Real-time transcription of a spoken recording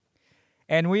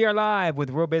And we are live with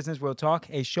Real Business, Real Talk,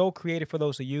 a show created for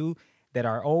those of you that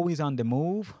are always on the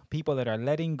move, people that are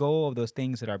letting go of those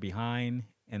things that are behind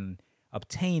and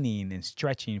obtaining and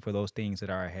stretching for those things that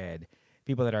are ahead,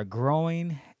 people that are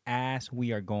growing as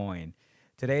we are going.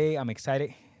 Today, I'm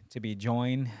excited to be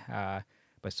joined by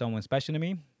someone special to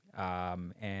me.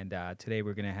 Today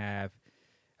we're going to have,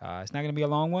 it's not going to be a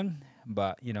long one,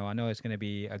 but, I know it's going to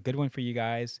be a good one for you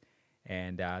guys.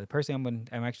 And the person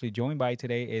I'm actually joined by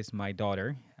today is my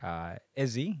daughter,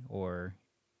 Izzy, or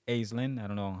Aislinn. I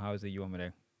don't know. How is it you want me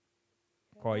to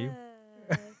call you?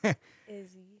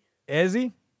 Izzy.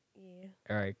 Izzy? Yeah.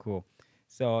 All right, cool.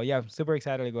 So, yeah, I'm super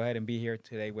excited to go ahead and be here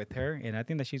today with her. And I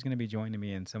think that she's going to be joining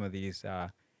me in some of these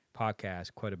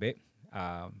podcasts quite a bit.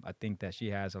 I think that she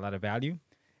has a lot of value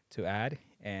to add.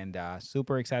 And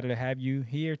super excited to have you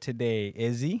here today,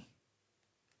 Izzy.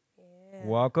 Yeah.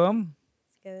 Welcome.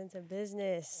 Let's get into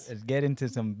business. Let's get into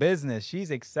some business. She's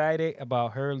excited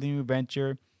about her new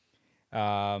venture.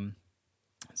 But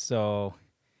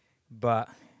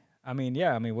I mean,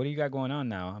 what do you got going on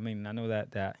now? I mean, I know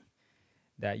that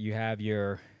you have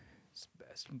your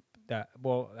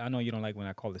well, I know you don't like when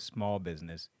I call it small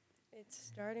business. It's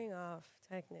starting off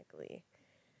technically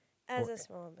as a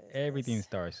small business. Everything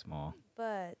starts small,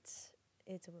 but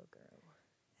it will grow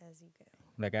as you go.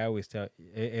 Like I always tell,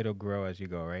 it'll grow as you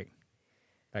go, right?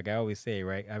 Like I always say,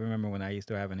 right? I remember when I used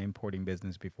to have an importing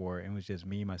business before, and it was just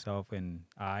me, myself, and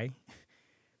I.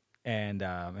 And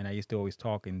I used to always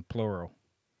talk in plural.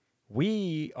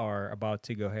 We are about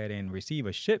to go ahead and receive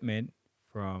a shipment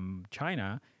from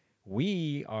China.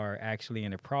 We are actually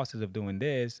in the process of doing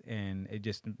this, and it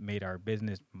just made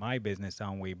my business,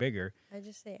 sound way bigger. I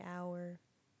just say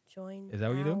join Is that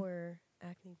what you do? our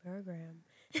acne program.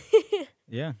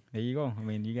 Yeah, there you go. I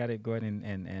mean, you got to go ahead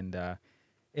and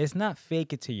it's not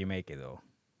fake it till you make it, though.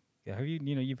 Have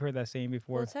you've heard that saying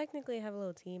before? Well, technically, I have a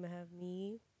little team. I have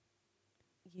me,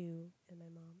 you, and my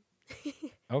mom.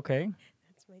 Okay.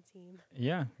 That's my team.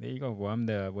 Yeah, there you go. Well, I'm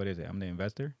what is it? I'm the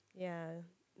investor. Yeah.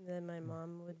 Then my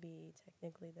mom would be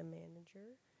technically the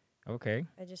manager. Okay.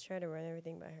 I just try to run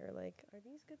everything by her. Like, are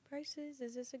these good prices?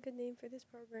 Is this a good name for this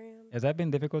program? Has that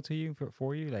been difficult to you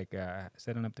for you, like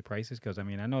setting up the prices? Because I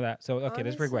mean, I know that. So okay, Honestly,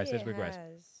 let's regress.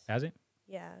 Has it?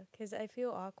 Yeah, because I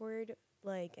feel awkward,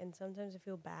 like, and sometimes I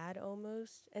feel bad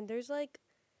almost. And there's like,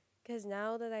 because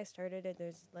now that I started it,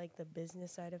 there's like the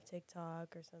business side of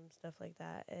TikTok or some stuff like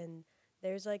that, and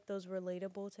there's like those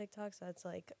relatable TikToks that's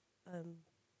like,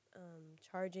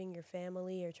 charging your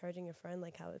family or charging a friend,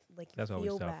 like how like you That's always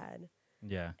feel tough. bad.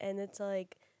 Yeah. And it's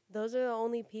like those are the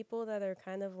only people that are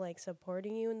kind of like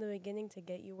supporting you in the beginning to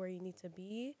get you where you need to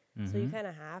be. So you kind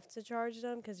of have to charge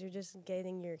them because you're just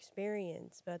getting your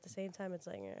experience. But at the same time, it's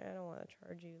like, I don't want to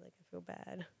charge you. Like, I feel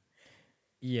bad.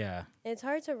 Yeah. And it's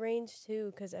hard to range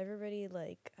too because everybody,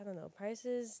 like, I don't know,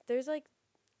 prices. There's like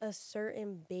a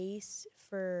certain base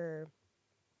for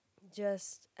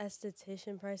just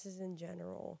esthetician prices in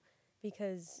general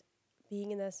because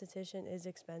being an esthetician is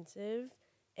expensive.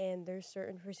 And there's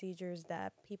certain procedures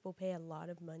that people pay a lot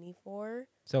of money for.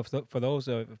 So for those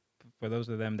of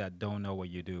them that don't know what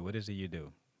you do, what is it you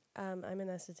do? I'm an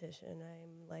esthetician.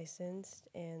 I'm licensed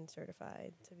and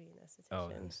certified to be an esthetician. Oh,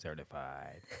 and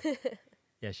certified.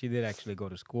 Yeah, she did actually go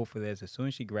to school for this. As soon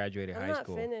as she graduated high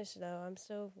school. I'm not finished though. I'm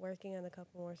still working on a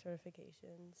couple more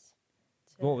certifications.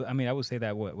 Well, I mean, I would say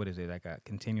that what is it, like a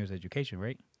continuous education,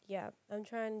 right? Yeah, I'm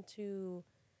trying to.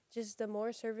 Just the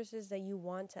more services that you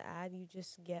want to add, you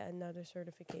just get another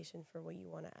certification for what you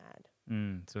want to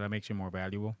add. So that makes you more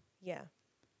valuable? Yeah.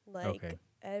 Like,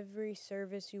 every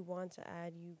service you want to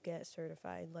add, you get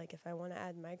certified. Like, if I want to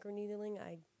add microneedling,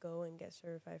 I go and get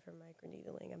certified for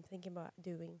microneedling. I'm thinking about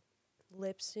doing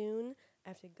lips soon. I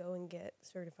have to go and get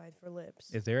certified for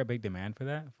lips. Is there a big demand for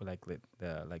that? For, like,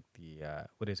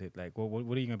 what is it? Like, what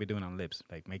are you going to be doing on lips?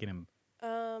 Like, making them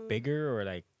bigger or,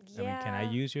 like, yeah. I mean, can I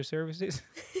use your services?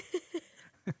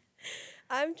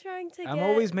 I'm trying to I'm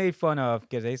always made fun of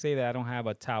because they say that I don't have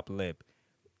a top lip.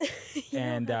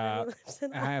 And I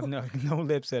have no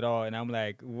lips at all. And I'm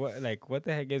like, what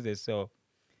the heck is this? So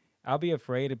I'll be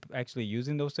afraid of actually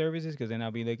using those services because then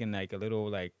I'll be looking like a little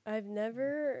like. I've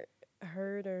never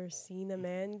heard or seen a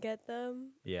man get them.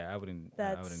 Yeah, I wouldn't do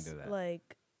that.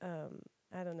 Like,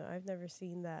 I don't know. I've never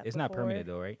seen that. It's before. not permanent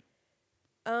though, right?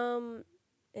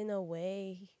 In a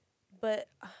way. But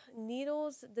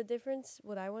needles, the difference,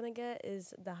 what I want to get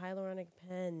is the hyaluronic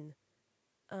pen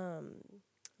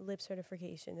lip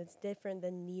certification. It's different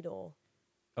than needle.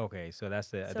 Okay, so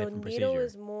that's a different needle procedure. Needle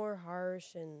is more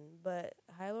harsh, but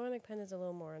hyaluronic pen is a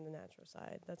little more on the natural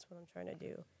side. That's what I'm trying to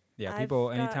do. Yeah, I've people.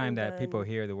 gotten Anytime that people done.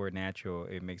 hear the word natural,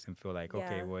 it makes them feel like,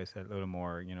 okay, Yeah. well, it's a little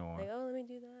more, Like, oh, let me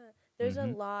do that. There's a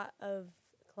Mm-hmm. lot of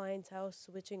clientele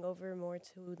switching over more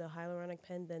to the hyaluronic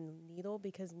pen than needle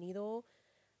because needle,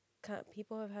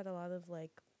 people have had a lot of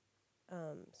like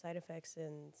side effects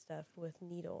and stuff with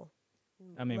needle.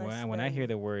 I mean, Less when I hear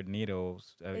than the word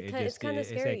needles, it it's just kind of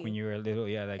it's like when scary. you're a little,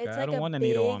 yeah, like It's I like don't a want a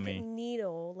needle on big me.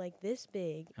 needle, like this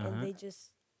big, Uh and huh. they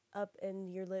just up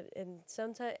in your lip. And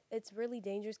sometimes it's really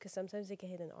dangerous because sometimes they can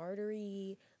hit an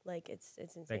artery. Like it's Like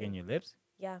in insane. your lips.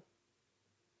 Yeah,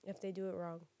 if they do it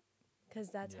wrong, because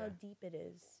that's how Yeah. deep it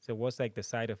is. So what's like the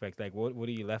side effects? Like what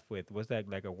are you left with? What's that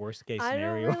like a worst case I don't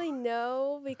scenario? really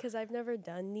know because I've never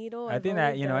done needle. I I've think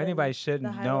only that anybody done should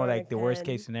the know like hyaluronic the worst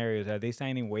case pen. scenarios. Are they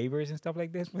signing waivers and stuff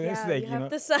like this for this? Yeah, you Like have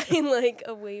to sign like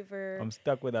a waiver. I'm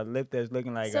stuck with a lip that's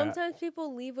looking like a. Sometimes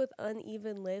people leave with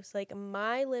uneven lips. Like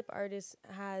my lip artist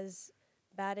has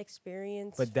bad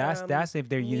experience But from that's if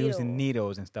they're using needle.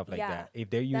 needles and stuff like Yeah. that. If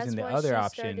they're using That's the why other she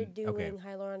option, started okay. doing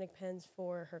hyaluronic pens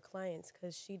for her clients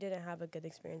because she didn't have a good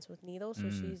experience with needles. So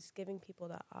Mm. she's giving people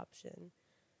that option.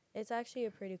 It's actually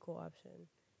a pretty cool option.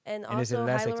 And And is it also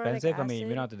less hyaluronic expensive? I mean,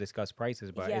 we don't acid. have to discuss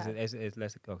prices, but is Yeah, it's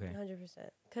less okay?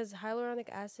 100%. Because hyaluronic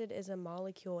acid is a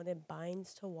molecule and it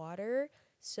binds to water.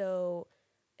 So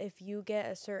if you get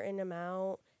a certain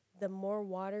amount, the more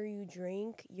water you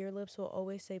drink, your lips will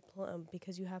always stay plump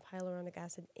because you have hyaluronic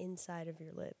acid inside of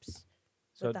your lips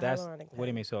So with the that's hyaluronic what do you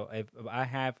pen. mean? So if I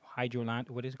have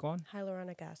what is it called?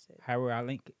 Hyaluronic acid.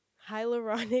 Hyaluronic,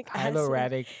 Hyaluronic acid.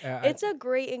 hyaluronic. It's a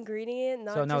great ingredient,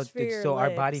 So not now, just for your so our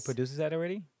body lips. produces that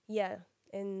already. Yeah,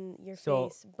 in your So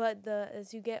face. But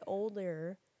as you get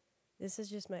older, this is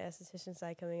just my esthetician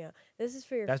side coming out. This is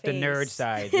for your that's the nerd face.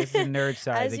 side. This is the nerd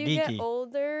side, As the you get geeky.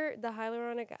 older, the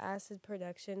hyaluronic acid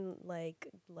production like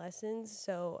lessens,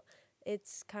 so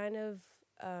it's kind of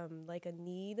like a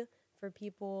need for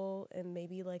people and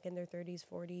maybe like in their 30s,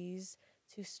 40s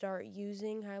to start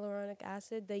using hyaluronic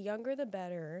acid. The younger the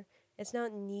better. It's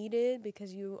not needed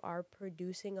because you are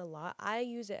producing a lot. I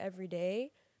use it every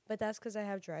day, but that's cuz I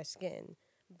have dry skin.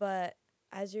 But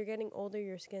as you're getting older,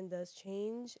 your skin does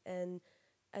change, and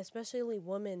especially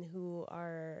women who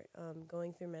are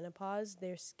going through menopause,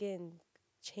 their skin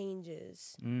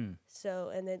changes. Mm. So,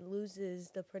 and it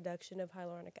loses the production of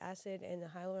hyaluronic acid, and the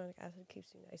hyaluronic acid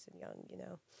keeps you nice and young, you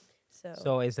know? So,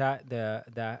 So is that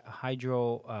the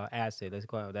hydro acid? Let's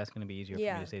go. That's gonna be easier for me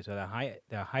yeah, to say. So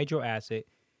the hydro acid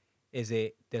does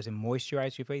it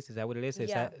moisturize your face? Is that what it is? Is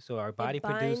yeah. that so our body It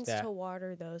produce binds that? to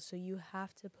water, though, so you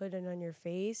have to put it on your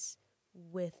face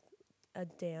with a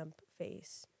damp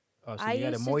face. Oh, so I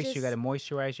used to you gotta just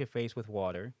moisturize your face with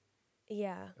water,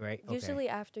 Yeah. right? Okay. Usually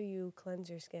after you cleanse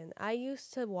your skin. I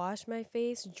used to wash my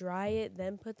face, dry it,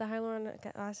 then put the hyaluronic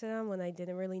acid on when I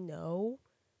didn't really know.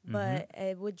 Mm-hmm. But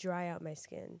it would dry out my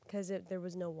skin because there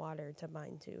was no water to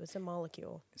bind to. It's a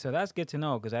molecule. So that's good to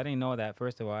know because I didn't know that.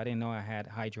 First of all, I didn't know I had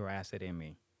hydro acid in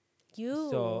me.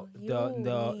 So You need all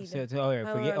right,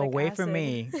 forget hyaluronic away from acid.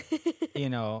 me,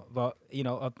 but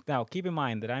now keep in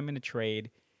mind that I'm in a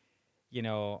trade.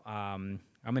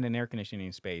 I'm in an air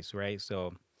conditioning space, right?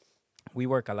 So we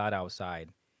work a lot outside.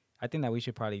 I think that we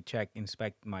should probably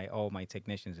inspect all my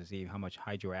technicians to see how much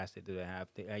hydro acid do they have.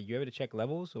 You ever to check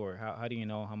levels, or how do you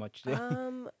know how much?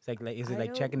 It's like is it I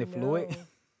like checking the don't fluid? know.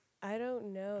 I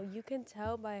don't know. You can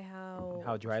tell by how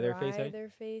How dry their face is? their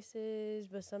face is,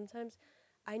 but sometimes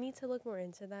I need to look more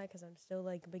into that because I'm still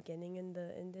like beginning in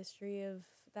the industry of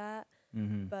that.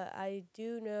 Mm-hmm. But I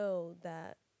do know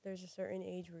that there's a certain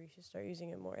age where you should start using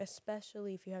it more,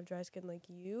 especially if you have dry skin like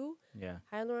you. Yeah.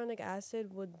 Hyaluronic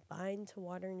acid would bind to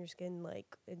water in your skin,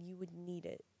 and you would need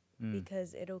it Mm.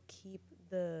 because it'll keep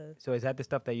the. So is that the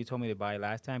stuff that you told me to buy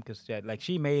last time? Because like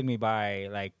she made me buy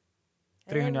like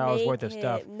I $300 didn't make worth of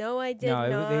stuff. him. No, I did No,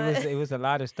 not. it was a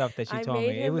lot of stuff that she I told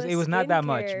made me. him a It was not that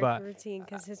much, skincare but routine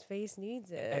because his face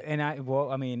needs it. and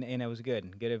and it was good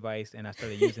advice, and I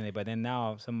started using it. But then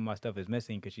now some of my stuff is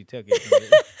missing because she took it.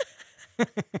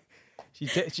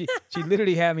 She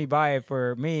literally had me buy it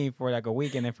for me for like a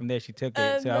week, and then from there she took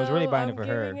it. So I was really No, buying it I'm for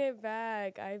giving her. it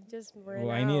back. I've just ran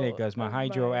Well, I need it out because my of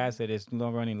hydro mine. acid is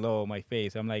running low on my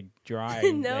face. I'm like dry.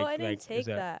 No, I Like didn't is take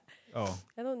that? that. Oh,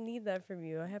 I don't need that from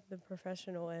you. I have the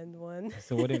professional end one.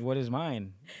 so what is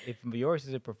mine? If yours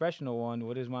is a professional one,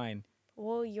 what is mine?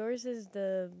 Well, yours is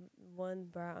the one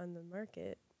brought on the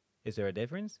market. Is there a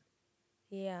difference?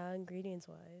 Yeah, ingredients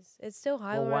wise. It's still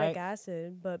Well, hyaluronic why?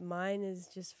 acid, but mine is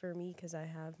just for me because I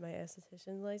have my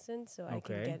esthetician license, so I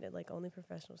can Okay. get it. Like, only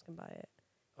professionals can buy it.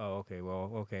 Oh, okay.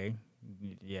 Well, okay.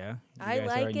 Yeah. You I guys are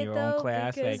like in it your own though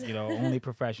class. because Like, only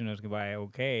professionals can buy it.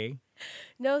 Okay.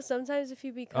 no, sometimes if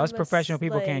you Us become professional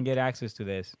people can't get access to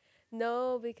this.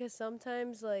 No, because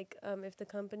sometimes like if the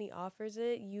company offers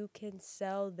it, you can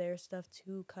sell their stuff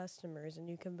to customers and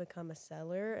you can become a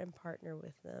seller and partner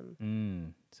with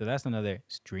them. So that's another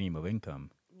stream of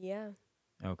income. Yeah,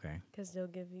 Okay. because they'll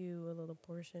give you a little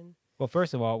portion. Well,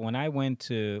 first of all, when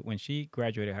she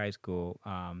graduated high school,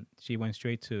 she went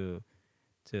straight to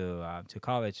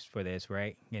college for this,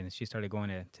 right? And she started going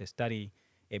to study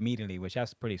immediately, which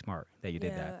that's pretty smart that you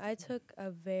did Yeah, that. I took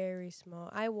a very small.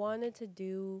 I wanted to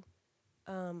do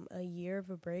a year of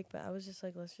a break, but I was just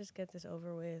like, let's just get this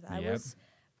over with. I Yep. was,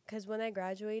 because when I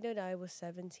graduated, I was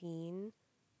 17,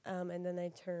 and then I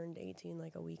turned 18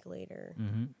 like a week later.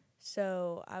 Mm-hmm.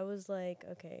 So I was like,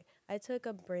 okay, I took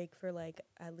a break for like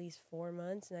at least 4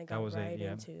 months and I That got was it. right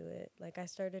Yep. into it. Like I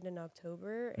started in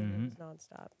October and it Mm-hmm. was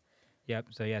nonstop. Yep.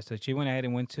 So yeah. So she went ahead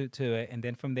and went to it, and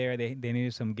then from there they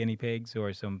needed some guinea pigs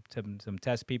or some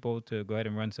test people to go ahead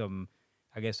and run some,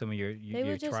 I guess some of They your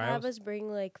would just have trials. us bring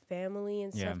like family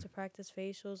and Yeah. stuff to practice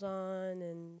facials on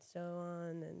and so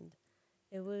on, and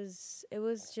it was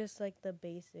just like the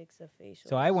basics of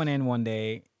So I went facials. in one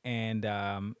day and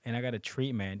I got a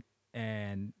treatment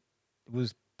and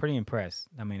was pretty impressed.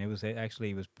 I mean, it was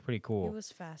pretty He cool.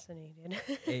 was fascinated.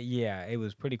 Yeah, it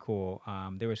was pretty cool.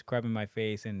 They were scrubbing my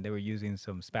face and they were using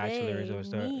some spatulas They, or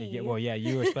stuff. Yeah, me. well, yeah,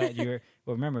 you were.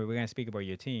 Well, remember we're gonna speak about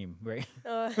your team, right?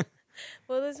 uh,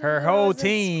 well, this was Her when I whole was in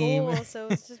team. school, so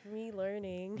it's just me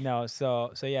learning. No,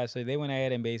 so yeah, so they went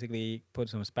ahead and basically put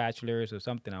some spatulas or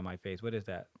something on my face. What is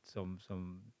that? Some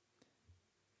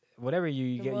whatever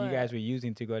you guys What? were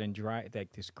using to go ahead and dry,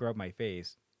 like to scrub my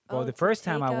face. Well, Oh, the to first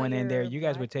time take I out went in there, your you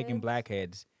guys were taking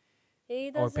blackheads? blackheads He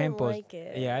or doesn't pimples. like Yeah,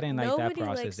 it. I didn't like that Nobody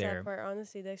process likes that there. part,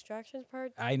 honestly. The extractions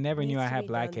part I never knew needs I to had be done,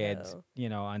 blackheads,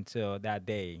 though. until that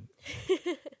day,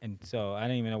 and so I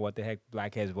didn't even know what the heck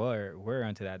blackheads were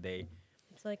until that day.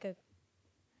 It's like a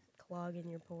clog in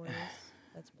your pores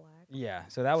that's black. Yeah,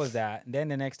 so that was that. Then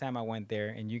the next time I went there,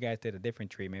 and you guys did a different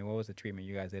treatment. What was the treatment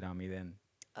you guys did on me then?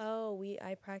 Oh,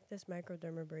 I practiced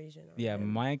microdermabrasion on Yeah,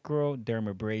 him.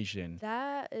 microdermabrasion.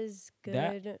 That is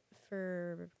That good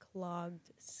for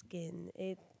clogged skin.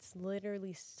 It's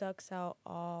literally sucks out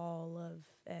all of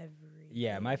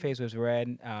Yeah, my everything. face was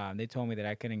red. They told me that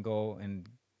I couldn't go and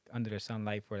under the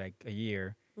sunlight for like a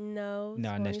year. No, No,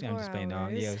 I'm 24 just playing. No, yeah,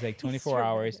 it hours. was like He's 24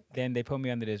 hours. dramatic. Then they put me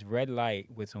under this red light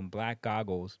with some black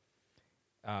goggles,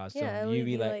 Yeah, some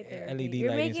UV LED light, light therapy. LED You're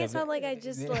light and making it stuff. sound like I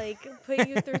just like put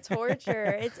you through torture.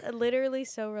 It's literally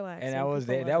so And I relaxing. was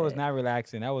People there. love That was it. not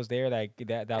relaxing. I was there like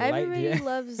that light. Everybody Yeah,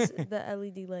 loves the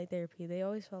LED light therapy. They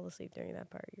always fall asleep during that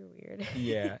part. You're weird.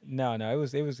 yeah. No, no. It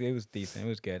was decent. It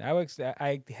was good.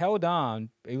 I held on.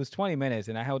 It was 20 minutes,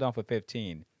 and I held on for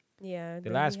 15. Yeah, The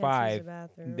then he last had to use the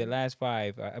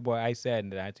five, bathroom. well, I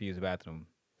said that I had to use the bathroom,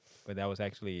 but that was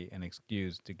actually an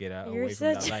excuse to get You're away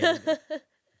from that such light.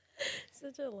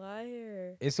 such a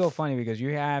liar. It's so funny because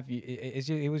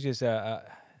it was just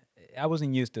I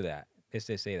wasn't used to that. Let's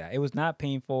just say that it was not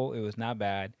painful. It was not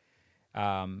bad,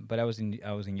 but I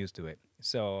wasn't used to it.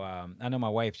 So I know my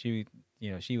wife. She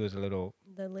was a little.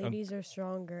 The ladies are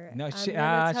stronger. No, I'm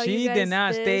gonna tell you she did guys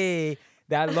not this. stay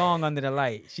that long under the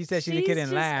light. She said she She's couldn't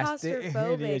just last. Yeah,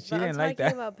 claustrophobic, she but I'm didn't like talking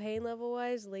that. about pain level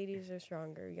wise. Ladies are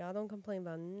stronger. Y'all don't complain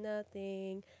about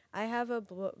nothing. I have a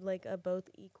both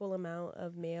equal amount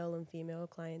of male and female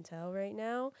clientele right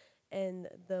now, and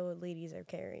the ladies are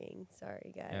carrying.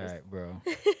 Sorry, All guys. right, bro.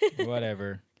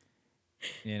 Whatever.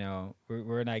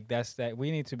 We're like that's that. We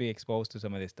need to be exposed to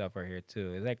some of this stuff right here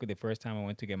too. It's like the first time I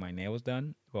went to get my nails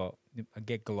done. Well,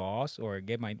 get gloss or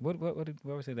get my what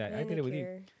was it that I did it with you?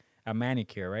 Manicure. A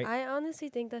manicure, right? I honestly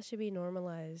think that should be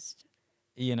normalized.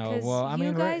 Well, Because I you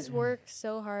mean, guys work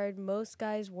so hard. Most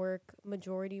guys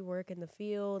majority work in the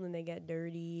field and they get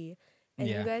dirty. And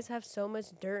you yeah, guys have so much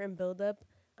dirt and buildup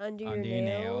under your under your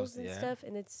nails, nails and yeah. stuff.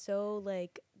 And it's so,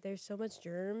 like, there's so much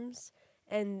germs.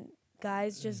 And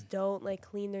guys just don't, like,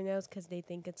 clean their nails because they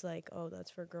think it's like, oh,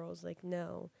 that's for girls. Like,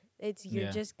 no. You're Yeah.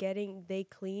 just they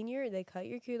cut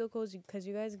your cuticles because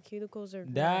you guys' cuticles are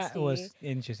That nasty. was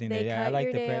interesting. They Yeah, I cut like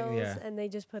your the nails yeah. and they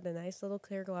just put a nice little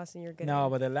clear gloss and you're good. No,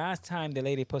 but the last time the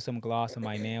lady put some gloss on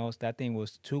my nails, that thing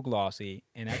was too glossy,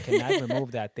 and I cannot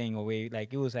remove that thing away.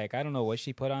 Like it was like I don't know what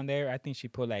she put on there. I think she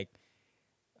put like,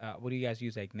 what do you guys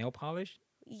use? Like nail polish?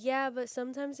 Yeah, but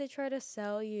sometimes they try to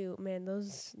sell you, man.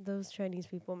 Those Chinese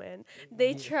people, man.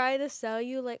 They try to sell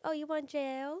you like, oh, you want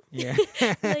gel? Yeah.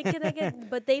 Like, can I get?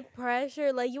 But they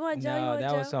pressure like, you want gel? You No, want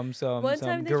that was gel? some One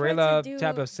time they tried to guerrilla do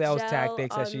type of sales gel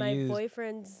tactics that on she my used.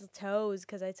 boyfriend's toes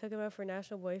because I took him out for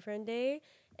National Boyfriend Day,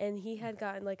 and he had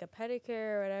gotten like a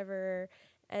pedicure or whatever.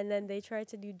 And then they tried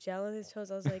to do gel on his toes.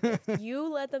 I was like, if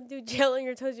you let them do gel on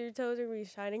your toes are going to be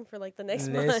shining for like the next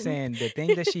month. Listen, the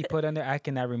thing that she put under, I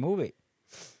cannot remove it.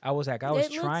 I was like, I was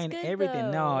It looks trying good,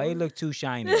 everything. No, it though. looked too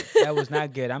shiny. That was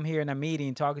not good. I'm here in a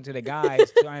meeting talking to the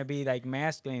guys, trying to be like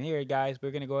masculine. Here, guys,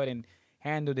 we're gonna go ahead and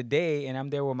handle the day, and I'm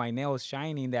there with my nails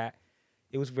shining. That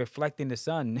it was reflecting the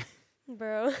sun.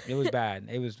 Bro. It was bad.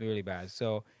 It was really bad.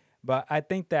 So, but I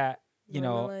think that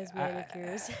Normalized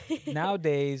manicures.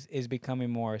 nowadays is becoming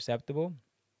more acceptable.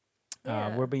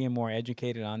 Yeah. We're being more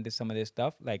educated on this, some of this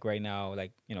stuff. Like right now,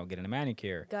 like getting a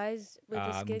manicure, Guys with the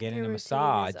skincare getting a routine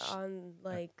massage. is on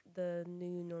like the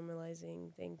new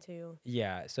normalizing thing too.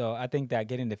 Yeah, so I think that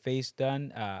getting the face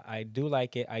done, I do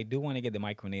like it. I do want to get the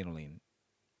microneedling.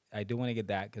 I do want to get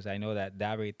that because I know that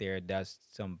right there does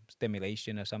some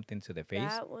stimulation or something to the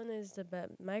face. That one is the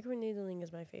best. Microneedling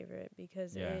is my favorite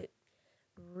because Yeah, it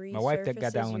my wife got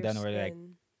that resurfaces one your done already, like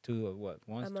skin.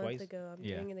 once, A month twice. ago, I'm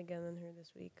Yeah, doing it again on her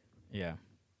this week. yeah.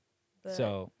 But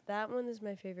So that one is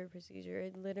my favorite procedure.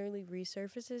 It literally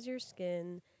resurfaces your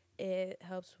skin. It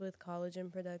helps with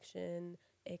collagen production.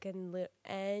 It can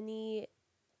any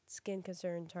skin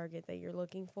concern target that you're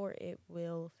looking for. It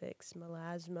will fix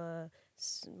melasma,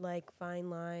 like fine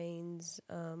lines,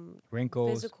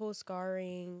 wrinkles. physical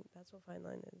scarring. That's what fine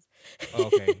line is. Oh,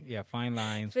 okay, yeah, fine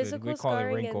lines. We Physical call it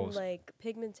scarring and wrinkles. like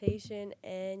pigmentation,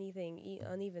 anything,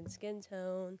 uneven skin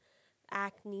tone,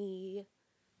 acne.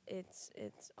 It's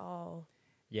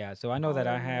Yeah, so I know that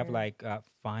all I in have there. like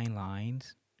fine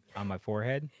lines on my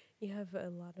forehead. You have a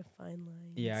lot of fine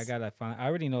Yeah, I lines. got a fine. I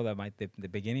already know that the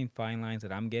beginning fine lines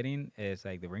that I'm getting is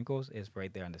like the wrinkles is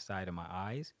right there on the side of my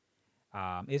eyes.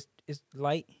 It's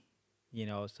light,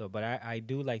 So, but I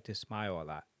do like to smile a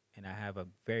lot, and I have a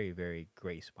very very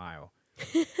great smile.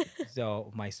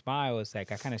 So my smile is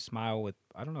like I kind of smile with,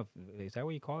 I don't know if is that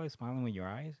what you call it, smiling with your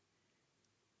eyes?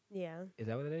 Yeah, Is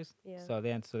that what it is? yeah. So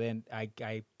then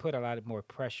I put a lot of more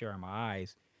pressure on my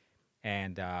eyes,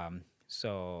 and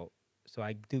so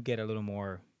I do get a little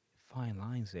more fine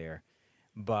lines there,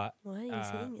 but Why are you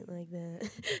uh, saying it like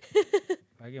that?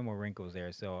 I get more wrinkles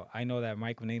there. So I know that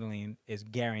microneedling is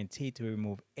guaranteed to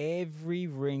remove every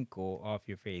wrinkle off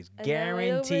your face. I know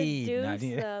it'll Guaranteed. Not,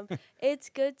 reduce them. It's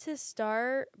good to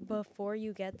start before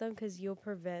you get them because you'll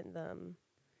prevent them.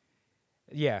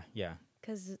 yeah, yeah.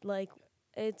 Because, like,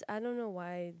 I don't know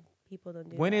why people don't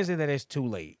do When is that. it that it's too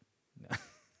late?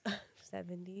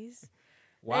 70s.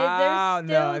 Wow, There's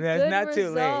still no, that's good not too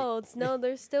late. results. No,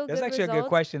 there's still That's good actually a good results.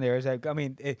 question there. It's like, I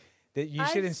mean, you I've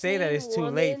shouldn't say that seen it's too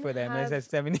late women for them. It's have at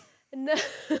 70. no.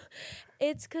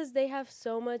 It's because they have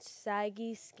so much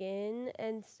saggy skin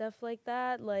and stuff like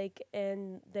that. Like,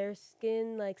 and their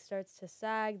skin like starts to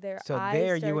sag. Their So eyes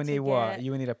there you start would to need what? get.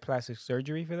 You would need a plastic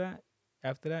surgery for that?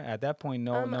 After that? At that point,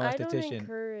 no I don't esthetician.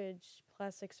 encourage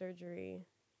plastic surgery.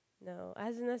 No,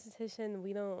 as an esthetician,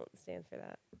 we don't stand for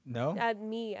that. No? At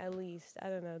me, at least, I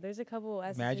don't know. There's a couple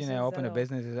Imagine I estheticians open a that'll.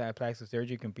 business at plastic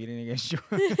surgery competing against you.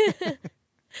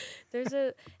 There's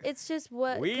a. It's just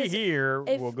what We because here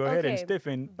will if go ahead and okay,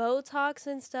 stiffen. Botox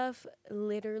and stuff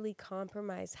literally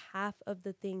compromise half of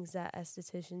the things that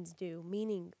estheticians do.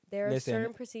 Meaning there are Listen,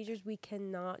 certain procedures we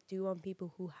cannot do on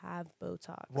people who have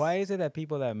Botox. why is it that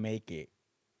people that make it,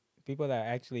 people that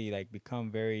actually like become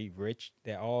very rich,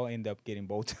 they all end up getting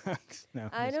Botox? No, I'm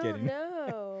I just don't kidding.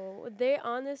 know. They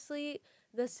honestly,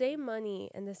 the same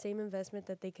money and the same investment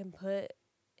that they can put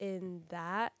in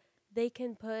that, they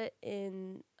can put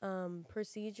in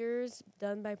procedures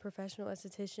done by professional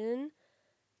esthetician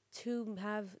to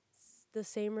have the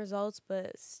same results,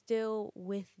 but still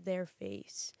with their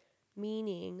face.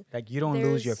 Meaning, Like you don't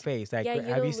lose your there's face. Like yeah, you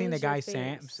have you don't seen the lose your guy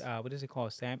Sam's? face. What is it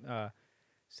called?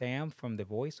 Sam from The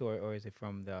Voice, or is it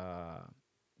from the,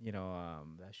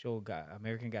 that show got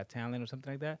American Got Talent or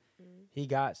something like that? Mm. He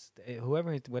got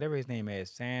whatever his name is,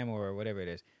 Sam or whatever it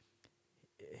is.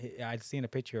 I'd seen a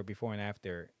picture before and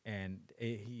after, and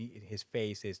his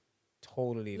face is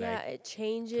totally Yeah, like it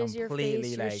changes your completely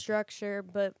face, your like structure,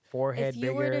 but if forehead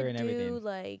you were to bigger and do everything.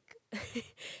 like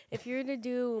if you were to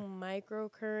do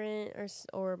microcurrent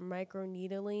or micro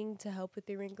needling to help with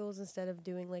the wrinkles instead of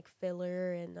doing like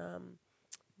filler and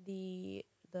the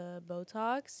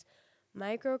Botox,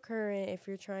 microcurrent if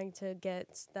you're trying to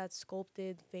get that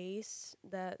sculpted face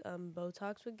that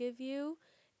Botox would give you,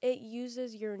 it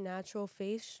uses your natural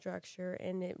face structure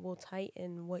and it will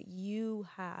tighten what you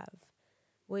have.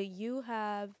 What you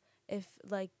have, if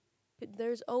like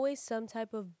there's always some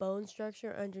type of bone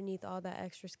structure underneath all that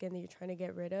extra skin that you're trying to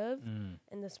get rid of Mm.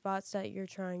 and the spots that you're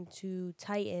trying to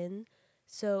tighten.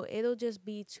 So it'll just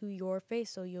be to your face,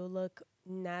 so you'll look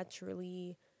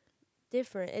naturally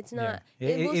different. It's Yeah, not.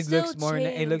 It will it still looks more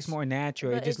it looks change, more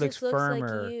natural. It but it just looks just looks like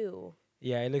firmer. you.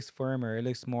 Yeah, it looks firmer. It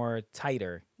looks more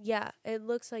tighter. Yeah, it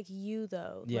looks like you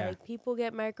though. Yeah, Like people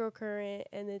get microcurrent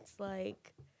and it's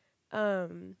like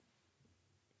um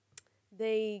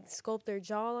they sculpt their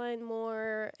jawline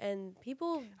more and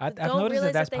people I've don't noticed that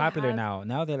realize that's that they popular have. now.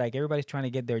 Now they're like everybody's trying to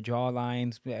get their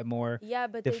jawlines more Yeah,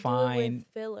 but they do it with defined.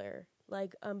 filler,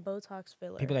 like Botox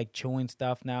People filler. like chewing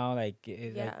stuff now, like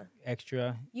Yeah.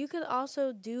 extra You could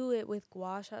also do it with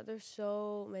gua sha. There's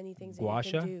so many things that you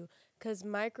can guasha. do. Cause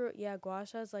gua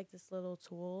sha is like this little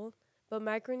tool, but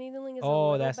microneedling is a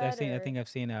Oh, little that's I've seen. I better. think I've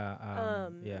seen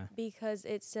yeah. Because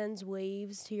it sends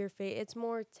waves to your face. It's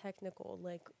more technical.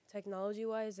 Like technology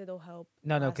wise, it'll help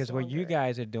No, last because what you longer.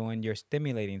 guys are doing, you're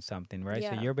stimulating something, right?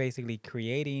 So Yeah. you're basically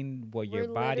creating what your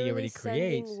We're body literally already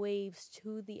sending creates. waves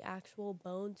to the actual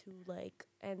bone to like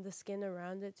and the skin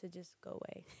around it to just go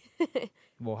away.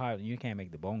 Well, how you can't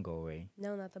make the bone go away.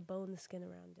 No, not the bone, the skin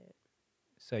around it.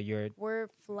 So you're We're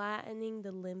flattening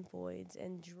the lymphoids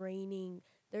and draining.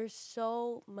 There's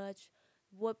so much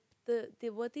what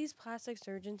what these plastic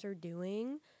surgeons are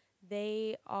doing,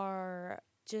 they are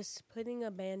just putting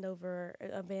a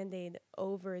band-aid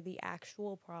over the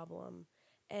actual problem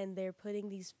and they're putting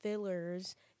these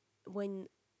fillers when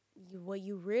what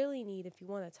you really need if you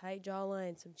want a tight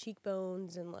jawline, some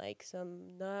cheekbones and like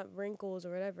some not wrinkles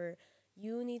or whatever,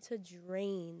 you need to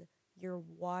drain your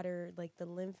water, like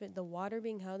the water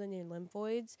being held in your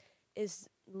lymphoids is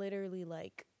literally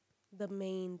like the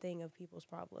main thing of people's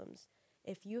problems.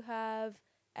 If you have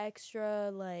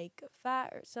extra like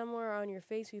fat or somewhere on your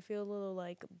face, you feel a little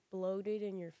like bloated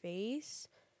in your face,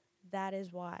 that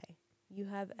is why you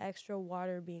have extra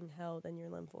water being held in your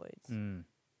lymphoids.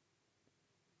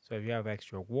 so if you have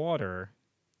extra water,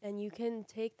 And you can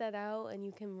take that out and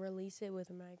you can release it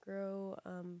with micro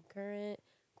current,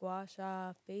 gua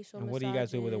sha, facial and what do you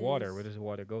guys do with the water? Where massages. does the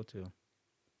water go to?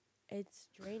 It's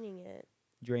draining it.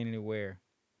 Draining it where?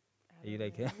 I Are you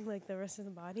don't like know, like the rest of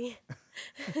the body.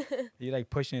 are you like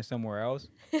pushing it somewhere else?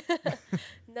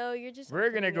 No, you're just. We're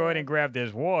gonna opening go it ahead and up. grab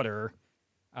this water.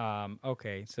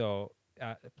 Okay, so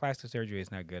plastic surgery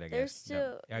is not good, I There's guess.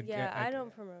 still, yeah, I I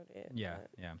don't promote it. yeah, But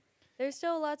yeah. there's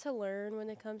still a lot to learn when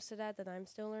it comes to that I'm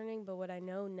still learning. But what I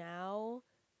know now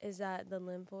is that the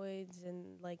lymphoids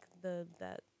and like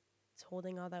that's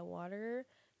holding all that water,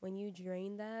 when you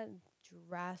drain that,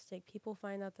 drastic. People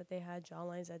find out that they had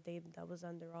jawlines that was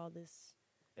under all this.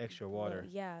 Extra water.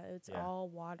 Yeah, it's Yeah. all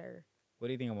water. What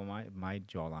do you think about my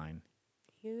jawline?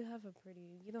 You have a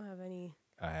pretty. You don't have any.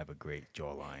 I have a great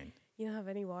jawline. You don't have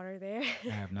any water there. I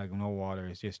have no water.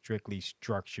 It's just strictly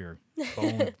structure.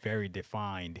 Bone very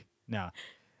defined. No.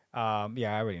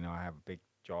 Yeah, I already know I have a big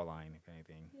jawline, if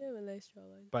anything. You have a nice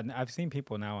jawline. But I've seen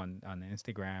people now on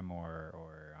Instagram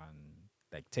or on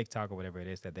like TikTok or whatever it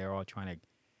is that they're all trying to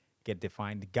get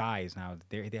defined. Guys now,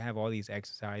 they have all these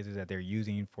exercises that they're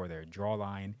using for their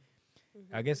jawline.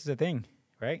 Mm-hmm. I guess it's a thing,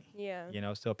 right? Yeah. You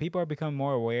know, so people are becoming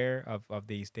more aware of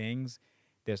these things.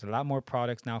 There's a lot more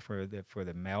products now for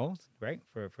the males, right?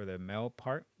 For the male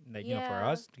part, like you know, for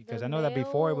us, because the I know that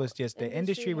before it male was just the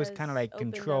industry was kind of has like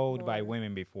opened up controlled by more.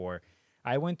 women before.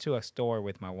 I went to a store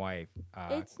with my wife.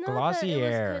 It's not Glossy that it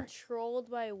was Air. controlled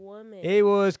by women. It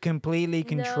was completely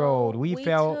controlled. No, we we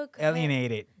felt took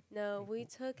alienated. No, we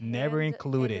took Never hand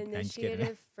included. and I'm just kidding.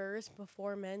 initiative first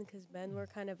before men because men were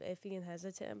kind of iffy and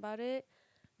hesitant about it.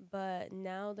 But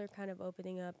now they're kind of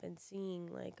opening up and seeing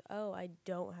like, oh, I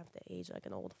don't have to age like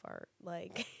an old fart.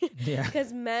 Like, Yeah.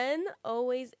 because men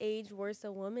always age worse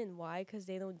than women. Why? Because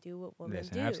they don't do what women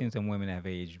Listen, do. I've seen some women have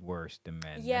aged worse than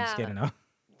men. I'm Yeah. just kidding. No.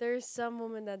 There's some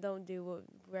women that don't do what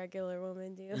regular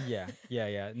women do.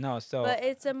 Yeah. No, so But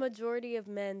it's a majority of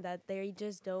men that they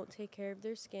just don't take care of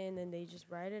their skin and they just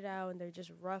ride it out and they're just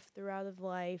rough throughout of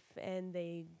life and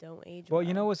they don't age well. well,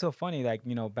 you know what's so funny? Like,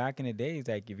 you know, back in the days,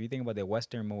 like if you think about the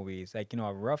Western movies, like, you know,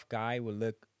 a rough guy would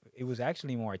look, it was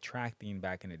actually more attracting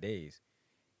back in the days.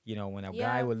 You know, when a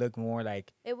guy would look more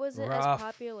like it wasn't rough, as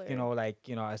popular. you know, like,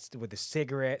 you know, with the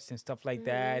cigarettes and stuff like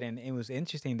that. And it was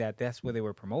interesting that that's what they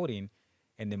were promoting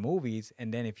in the movies.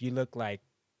 And then if you look like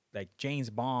James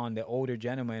Bond, the older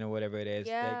gentleman or whatever it is.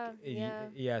 Yeah.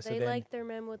 So they then, like their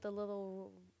men with the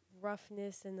little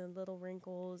roughness and the little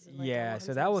wrinkles. And like yeah.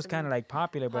 So that was kind of like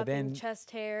popular, but then chest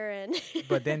hair and.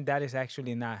 but then that is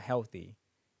actually not healthy.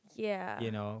 Yeah. You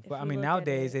know, if but I you mean look at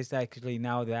nowadays it. it's actually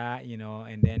now that, you know,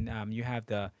 and then you have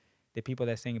the people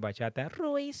that sing bachata,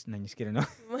 Ruiz, and then you just kidding, no,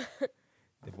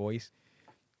 the voice.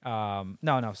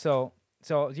 No.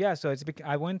 So yeah, so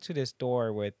I went to this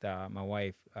store with my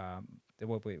wife,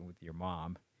 with your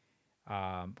mom.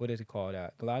 What is it called?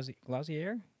 Glossy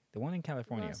Air. The one in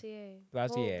California. Glossier. Well,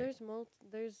 Glossier.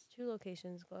 there's two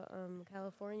locations.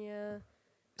 California.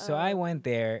 So I went Um,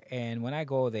 there, and when I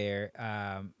go there,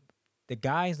 the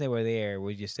guys that were there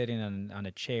were just sitting on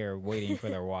a chair waiting for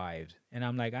their wives, and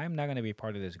I'm like, I'm not gonna be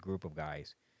part of this group of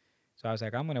guys. So I was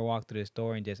like, I'm gonna walk through the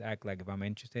store and just act like if I'm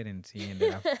interested in seeing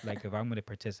that, like if I'm gonna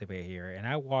participate here. And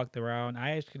I walked around.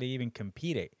 I actually even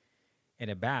competed in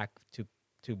the back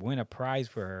to win a prize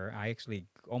for her. I actually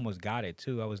almost got it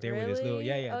too. I was there with this little,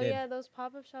 yeah, really? yeah, I Oh did. yeah, those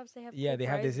pop-up shops, they have Yeah, cool they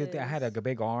have this. I had like prizes. a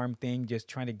big arm thing, just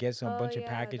trying to get some Oh bunch of yeah,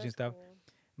 package and that's stuff.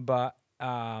 cool.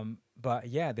 But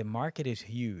yeah, the market is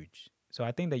huge. So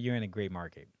I think that you're in a great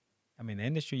market. I mean, the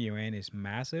industry you're in is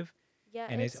massive, Yeah,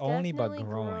 and it's it's only but definitely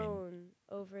growing. grown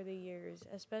over the years,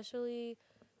 especially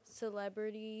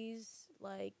celebrities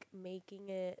like making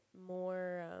it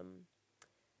more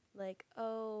like,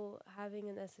 oh, having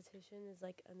an esthetician is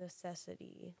like a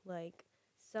necessity. Like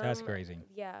That's some crazy.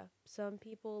 yeah, some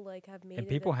people like have And made it a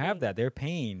people have thing. that. They're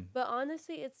paying. But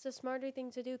honestly, it's the smarter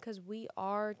thing to do cuz we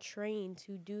are trained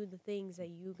to do the things that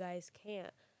you guys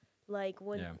can't. Like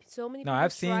when Yeah. so many No, people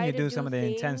I've seen try you to do some do of the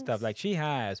intense stuff. things. Like she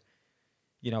has,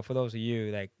 for those of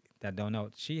you like that don't know,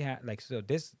 she had like so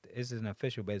this is an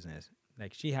official business.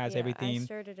 Like she has Yeah, I everything.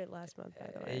 started it last month, by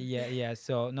the way. Yeah, yeah.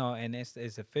 So no, and it's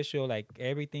official. Like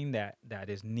everything that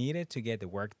is needed to get the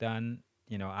work done.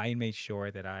 I made sure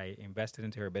that I invested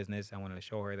into her business. I wanted to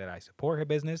show her that I support her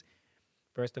business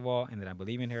first of all, and that I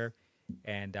believe in her.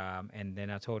 And then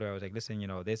I told her I was like, listen,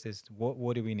 this is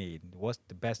what do we need? What's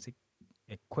the best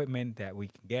equipment that we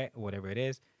can get, whatever it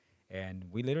is, and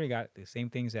we literally got the same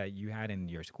things that you had in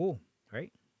your school,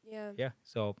 right? Yeah. Yeah.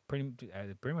 So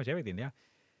pretty much everything. Yeah.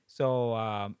 So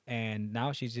and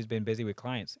now she's just been busy with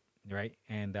clients, right?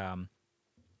 And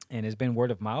it's been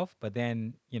word of mouth. But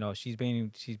then she's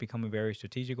becoming very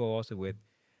strategical also with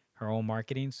her own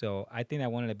marketing. So I think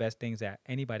that one of the best things that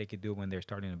anybody could do when they're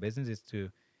starting a business is to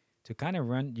kind of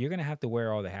run. You're gonna have to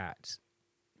wear all the hats,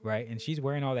 right? And she's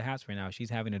wearing all the hats right now. She's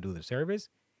having to do the service.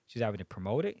 She's having to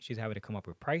promote it. She's having to come up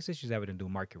with prices. She's having to do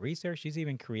market research. She's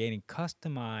even creating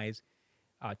customized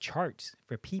charts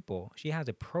for people. She has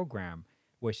a program,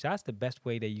 which that's the best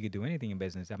way that you could do anything in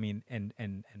business. I mean, and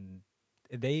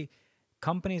they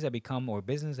companies that become or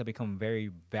businesses that become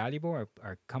very valuable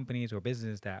are companies or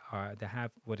businesses that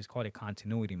have what is called a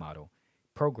continuity model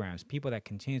programs, people that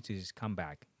continue to just come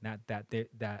back, not that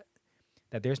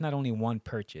there's not only one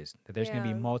purchase, that there's going to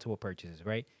be Yeah. multiple purchases,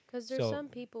 right? Because there's So some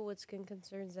people with skin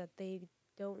concerns that they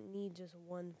don't need just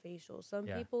one facial. Some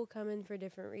yeah, people come in for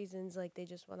different reasons, like they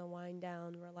just want to wind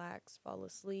down, relax, fall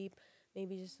asleep,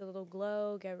 maybe just a little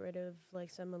glow, get rid of like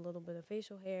a little bit of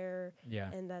facial hair, yeah.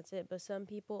 and that's it. But some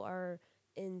people are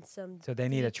in some So they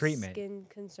need a deep treatment. skin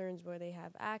concerns where they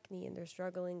have acne and they're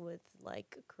struggling with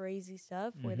like crazy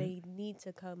stuff where Hmm. they need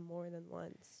to come more than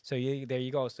once. So there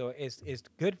you go. So it's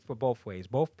good for both ways.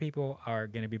 Both people are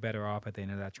going to be better off at the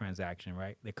end of that transaction,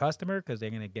 right? The customer, because they're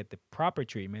going to get the proper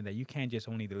treatment that you can't just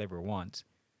only deliver once,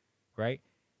 right?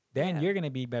 Then Yeah. you're going to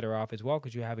be better off as well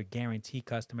because you have a guaranteed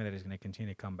customer that is going to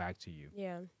continue to come back to you.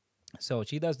 Yeah. So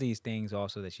she does these things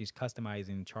also that she's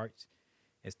customizing charts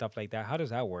and stuff like that. How does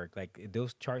that work? Like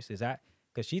those charts, is that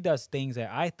because she does things that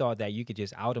I thought that you could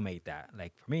just automate that.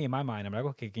 Like for me in my mind, I'm like,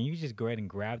 okay, can you just go ahead and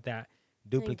grab that, And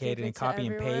duplicate give it, and it to copy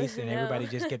and everyone. paste, and No. everybody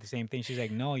just get the same thing? She's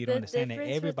like, no, you don't The understand that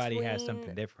difference everybody has between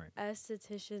something different.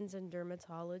 estheticians and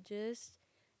dermatologists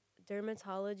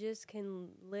can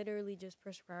literally just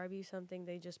prescribe you something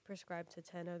they just prescribe to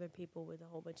 10 other people with a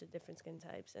whole bunch of different skin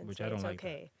types and Which say I don't it's like that.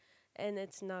 okay. And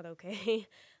it's not okay.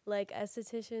 Like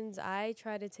estheticians, I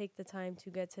try to take the time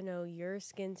to get to know your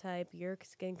skin type, your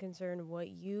skin concern, what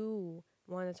you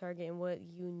want to target, and what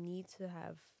you need to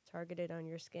have targeted on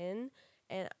your skin.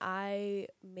 And I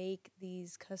make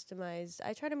these customized,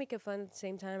 I try to make it fun at the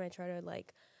same time. I try to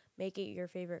like make it your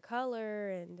favorite color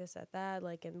and this at that,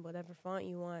 like in whatever font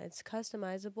you want. It's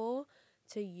customizable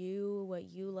to you, what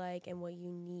you like and what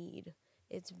you need.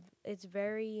 It's it's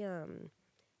very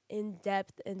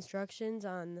in-depth instructions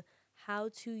on how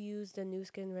to use the new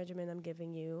skin regimen I'm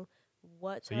giving you,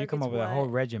 what So you come targets up with a whole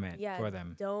what. regiment Yeah, for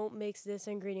them. don't mix this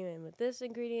ingredient with this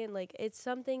ingredient. Like it's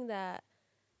something that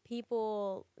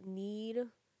people need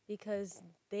because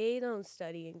they don't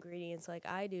study ingredients like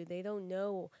I do. They don't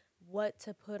know what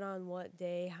to put on what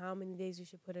day, how many days you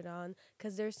should put it on.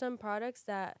 Because there's some products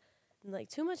that, like,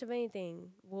 too much of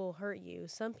anything will hurt you.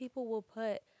 Some people will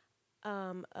put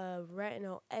a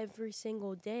retinol every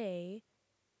single day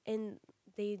and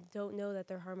they don't know that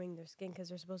they're harming their skin because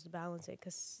they're supposed to balance it.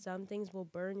 Because some things will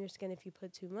burn your skin if you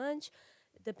put too much.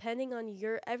 Depending on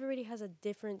everybody has a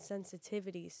different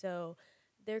sensitivity. So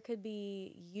there could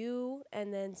be you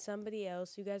and then somebody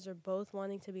else. You guys are both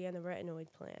wanting to be on a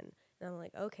retinoid plan. And I'm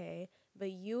like, okay,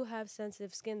 but you have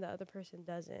sensitive skin, the other person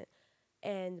doesn't.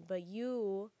 But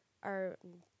you are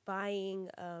buying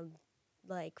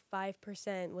like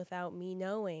 5% without me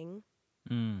knowing.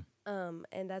 Mm.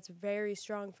 And that's very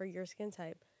strong for your skin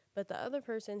type. But the other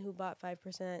person who bought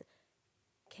 5%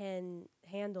 can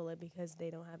handle it because they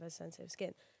don't have a sensitive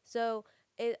skin. So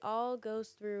it all goes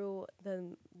through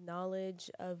the knowledge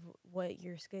of what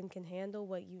your skin can handle,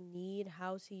 what you need,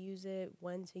 how to use it,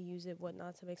 when to use it, what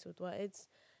not to mix with what.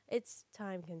 It's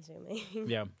time consuming.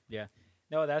 Yeah, yeah.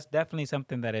 No, that's definitely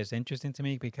something that is interesting to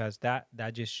me because that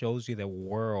just shows you the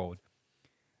world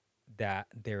that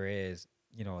there is.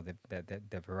 You know,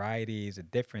 the varieties, the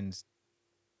difference.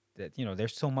 That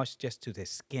there's so much just to the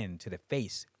skin, to the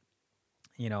face.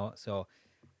 So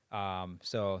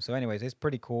anyways, it's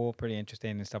pretty cool, pretty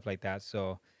interesting and stuff like that.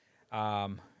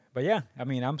 Um, but yeah, I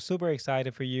mean, I'm super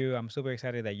excited for you. I'm super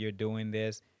excited that you're doing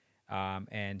this.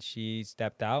 And she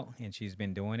stepped out and she's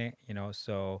been doing it,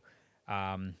 so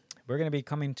we're going to be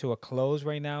coming to a close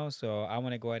right now. So I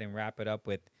want to go ahead and wrap it up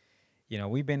with,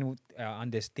 we've been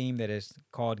on this theme that is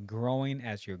called growing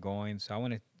as you're going. So I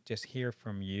want to just hear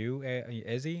from you,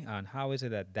 Izzy, on how is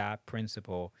it that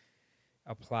principle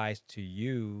applies to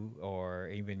you or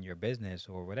even your business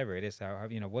or whatever it is.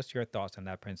 What's your thoughts on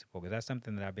that principle? Because that's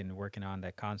something that I've been working on,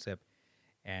 that concept,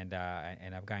 and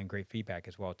I've gotten great feedback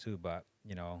as well too. But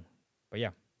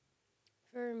yeah.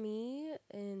 For me,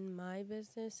 in my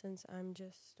business, since I'm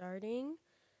just starting,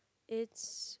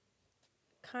 it's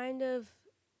kind of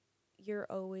you're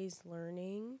always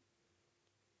learning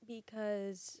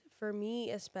because for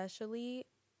me, especially,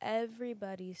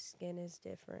 everybody's skin is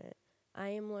different. I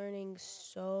am learning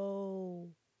so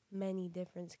many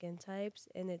different skin types,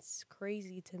 and it's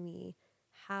crazy to me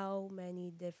how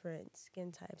many different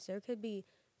skin types. There could be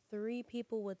three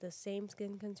people with the same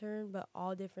skin concern, but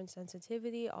all different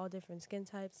sensitivity, all different skin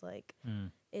types.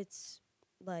 Mm. It's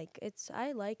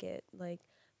I like it.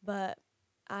 But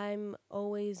I'm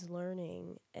always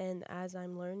learning, and as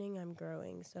I'm learning, I'm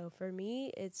growing. So for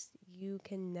me, it's you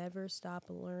can never stop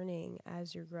learning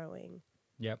as you're growing.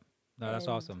 Yep. No, that's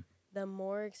And awesome. the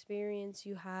more experience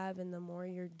you have and the more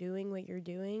you're doing what you're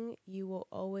doing, you will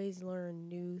always learn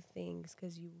new things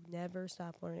because you never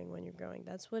stop learning when you're growing.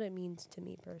 That's what it means to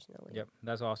me personally. Yep.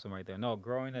 That's awesome right there. No,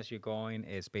 growing as you're going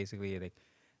is basically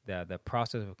the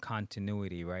process of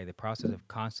continuity, right? The process of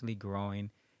constantly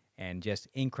growing and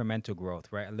just incremental growth,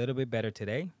 right? A little bit better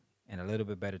today and a little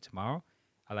bit better tomorrow.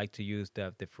 I like to use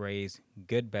the phrase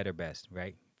good, better, best,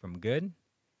 right? From good,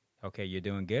 okay, you're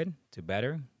doing good, to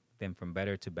better, then from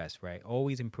better to best, right?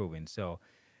 Always improving. So,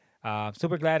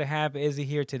 super glad to have Izzy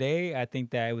here today. I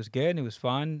think that it was good. It was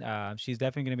fun. She's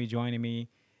definitely going to be joining me,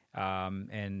 and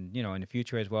in the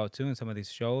future as well too. In some of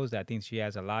these shows, I think she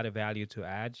has a lot of value to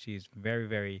add. She's very,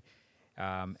 very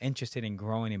interested in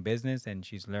growing in business, and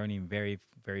she's learning very,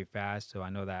 very fast. So I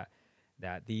know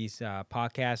that these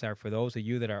podcasts are for those of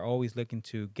you that are always looking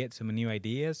to get some new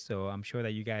ideas. So I'm sure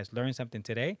that you guys learned something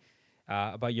today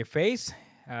about your face.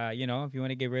 If you want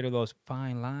to get rid of those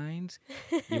fine lines,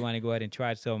 you want to go ahead and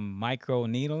try some micro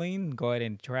needling, go ahead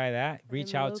and try that.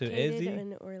 Reach I'm out to located Izzy.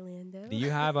 in Orlando. Do you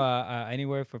have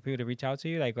anywhere for people to reach out to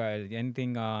you? Like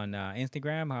anything on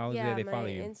Instagram? How do Yeah, they my follow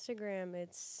you? Instagram,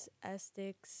 it's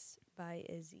Estics by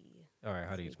Izzy. All right,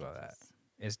 how do So you you spell could that? just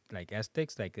It's like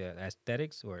aesthetics, like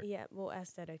aesthetics, or yeah, well,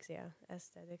 aesthetics, yeah,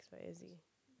 aesthetics by Izzy.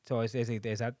 so is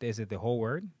it the whole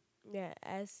word? Yeah,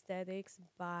 aesthetics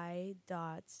by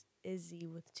dots Izzy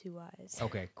with two eyes.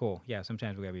 Okay, cool. Yeah,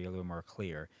 sometimes we gotta be a little more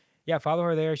clear. Yeah, follow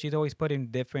her there. She's always putting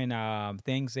different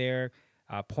things there,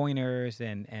 pointers,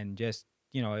 and just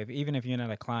even if you're not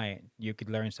a client, you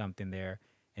could learn something there.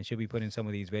 And she'll be putting some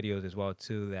of these videos as well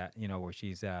too. That where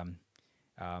she's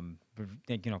doing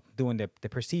the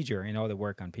procedure and all the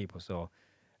work on people. So,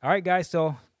 all right, guys.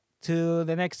 So to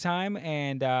the next time,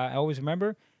 and always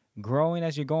remember, growing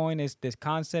as you're going is this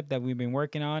concept that we've been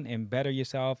working on, and better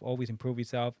yourself, always improve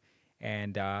yourself.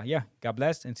 And yeah, God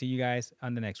bless, and see you guys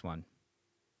on the next one.